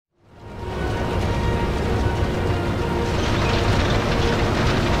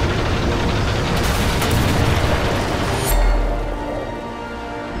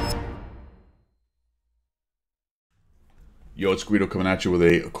Yo, it's Guido coming at you with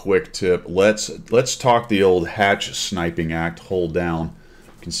a quick tip. Let's talk the old hatch sniping act. Hold down.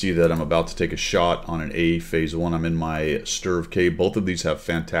 You can see that I'm about to take a shot on an A phase 1. I'm in my Sturv K. Both of these have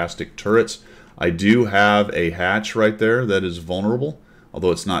fantastic turrets. I do have a hatch right there that is vulnerable, although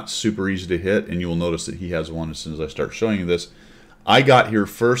it's not super easy to hit, and you will notice that he has one as soon as I start showing you this. I got here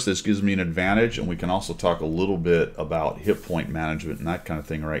first. This gives me an advantage, and we can also talk a little bit about hit point management and that kind of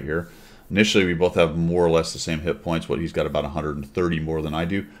thing right here. Initially, we both have more or less the same hit points. What he's got about 130 more than I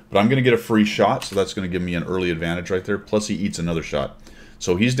do. But I'm going to get a free shot, so that's going to give me an early advantage right there. Plus, he eats another shot.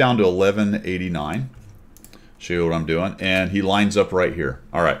 So he's down to 1189. Show you what I'm doing. And he lines up right here.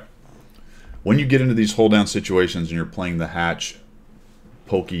 All right. When you get into these hold-down situations and you're playing the hatch,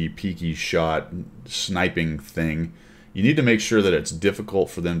 pokey, peeky shot, sniping thing, you need to make sure that it's difficult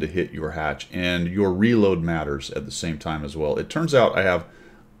for them to hit your hatch. And your reload matters at the same time as well. It turns out I have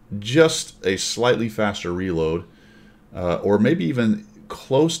just a slightly faster reload, or maybe even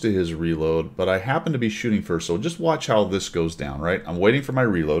close to his reload, but I happen to be shooting first, so just watch how this goes down, right? I'm waiting for my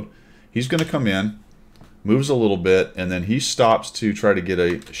reload. He's going to come in, moves a little bit, and then he stops to try to get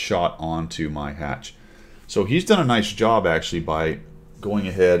a shot onto my hatch. So he's done a nice job, actually, by going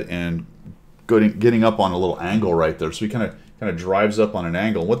ahead and getting up on a little angle right there. So he kind of drives up on an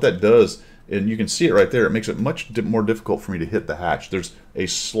angle. What that does, and you can see it right there, it makes it much more difficult for me to hit the hatch. There's a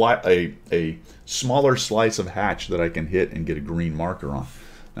smaller slice of hatch that I can hit and get a green marker on.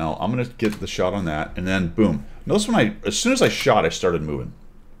 Now I'm going to get the shot on that, and then boom. Notice as soon as I shot, I started moving,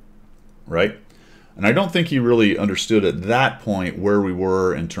 right? And I don't think he really understood at that point where we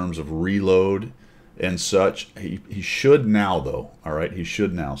were in terms of reload and such. He should now, though. All right, he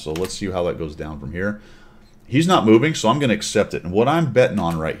should now. So let's see how that goes down from here. He's not moving, so I'm going to accept it. And what I'm betting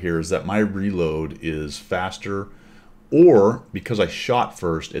on right here is that my reload is faster, or because I shot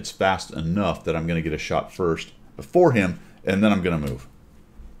first, it's fast enough that I'm going to get a shot first before him, and then I'm going to move.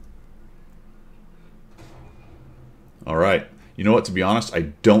 All right. You know what? To be honest,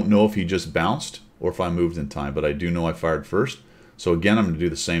 I don't know if he just bounced or if I moved in time, but I do know I fired first. So again, I'm going to do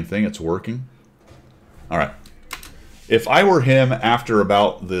the same thing. It's working. All right. If I were him after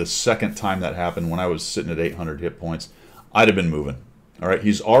about the second time that happened, when I was sitting at 800 hit points, I'd have been moving. All right,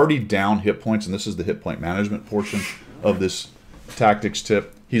 he's already down hit points, and this is the hit point management portion of this tactics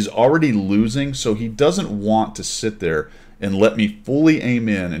tip. He's already losing, so he doesn't want to sit there and let me fully aim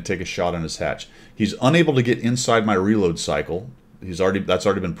in and take a shot on his hatch. He's unable to get inside my reload cycle. That's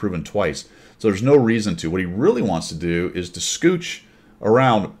already been proven twice, so there's no reason to. What he really wants to do is to scooch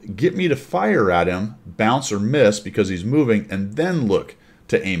around, get me to fire at him, bounce or miss because he's moving, and then look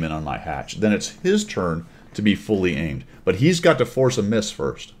to aim in on my hatch. Then it's his turn to be fully aimed. But he's got to force a miss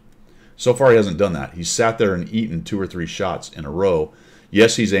first. So far he hasn't done that. He's sat there and eaten 2 or 3 shots in a row.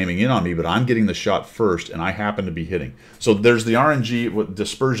 Yes, he's aiming in on me, but I'm getting the shot first, and I happen to be hitting. So there's the RNG with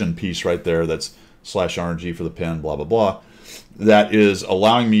dispersion piece right there that's /RNG for the pin, blah, blah, blah. That is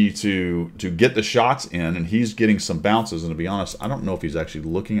allowing me to get the shots in, and he's getting some bounces. And to be honest, I don't know if he's actually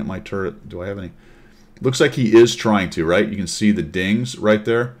looking at my turret. Do I have any? Looks like he is trying to, right? You can see the dings right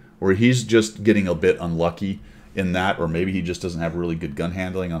there, where he's just getting a bit unlucky in that, or maybe he just doesn't have really good gun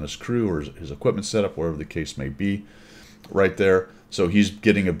handling on his crew or his equipment setup, wherever the case may be, right there. So he's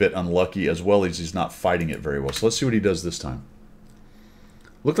getting a bit unlucky, as well as he's not fighting it very well. So let's see what he does this time.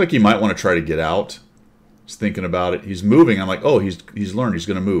 Looked like he might want to try to get out. Thinking about it, he's moving. I'm like, oh, he's learned, he's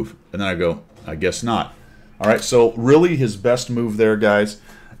going to move, and then I go, I guess not. All right, so really his best move there, guys,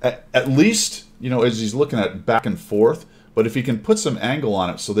 at least, you know, as he's looking at back and forth, but if he can put some angle on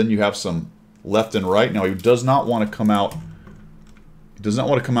it, so then you have some left and right. Now he does not want to come out. He does not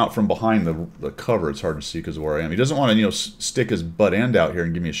want to come out from behind the cover. It's hard to see because of where I am. He doesn't want to, you know, stick his butt end out here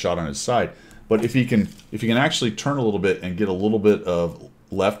and give me a shot on his side. But if he can actually turn a little bit and get a little bit of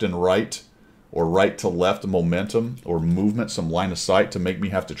left and right, or right to left momentum or movement, some line of sight to make me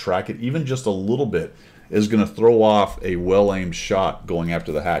have to track it, even just a little bit, is going to throw off a well-aimed shot going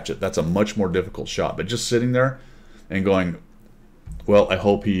after the hatchet. That's a much more difficult shot. But just sitting there and going, well, I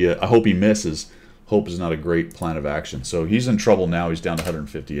hope he misses. Hope is not a great plan of action. So he's in trouble now. He's down to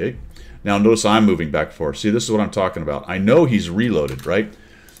 158. Now notice I'm moving back and forth. See, this is what I'm talking about. I know he's reloaded, right?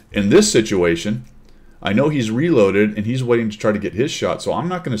 In this situation, I know he's reloaded, and he's waiting to try to get his shot, so I'm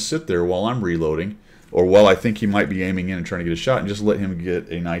not going to sit there while I'm reloading, or while I think he might be aiming in and trying to get a shot, and just let him get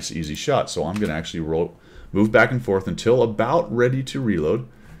a nice, easy shot. So I'm going to actually move back and forth until about ready to reload.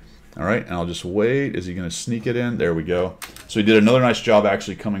 All right, and I'll just wait. Is he going to sneak it in? There we go. So he did another nice job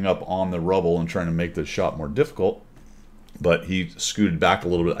actually coming up on the rubble and trying to make the shot more difficult, but he scooted back a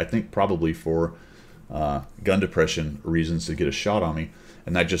little bit, I think probably for gun depression reasons, to get a shot on me.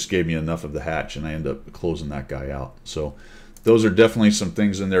 And that just gave me enough of the hatch, and I ended up closing that guy out. So those are definitely some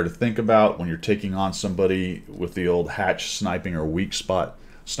things in there to think about when you're taking on somebody with the old hatch sniping or weak spot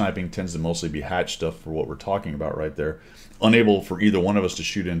sniping. Tends to mostly be hatch stuff for what we're talking about right there. Unable for either one of us to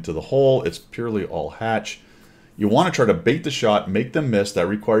shoot into the hole, it's purely all hatch. You want to try to bait the shot, make them miss. That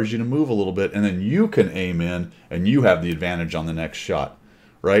requires you to move a little bit, and then you can aim in, and you have the advantage on the next shot,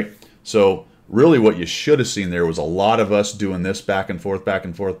 right? So really what you should have seen there was a lot of us doing this back and forth, back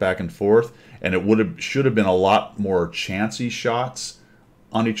and forth, back and forth, and it should have been a lot more chancy shots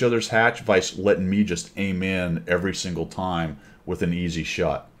on each other's hatch, vice letting me just aim in every single time with an easy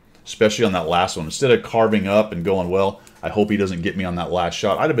shot, especially on that last one. Instead of carving up and going, well, I hope he doesn't get me on that last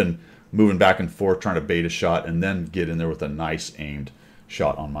shot, I'd have been moving back and forth trying to bait a shot and then get in there with a nice aimed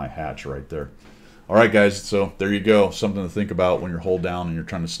shot on my hatch right there. All right, guys, so there you go. Something to think about when you're hull down and you're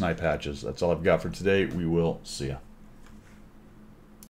trying to snipe hatches. That's all I've got for today. We will see ya.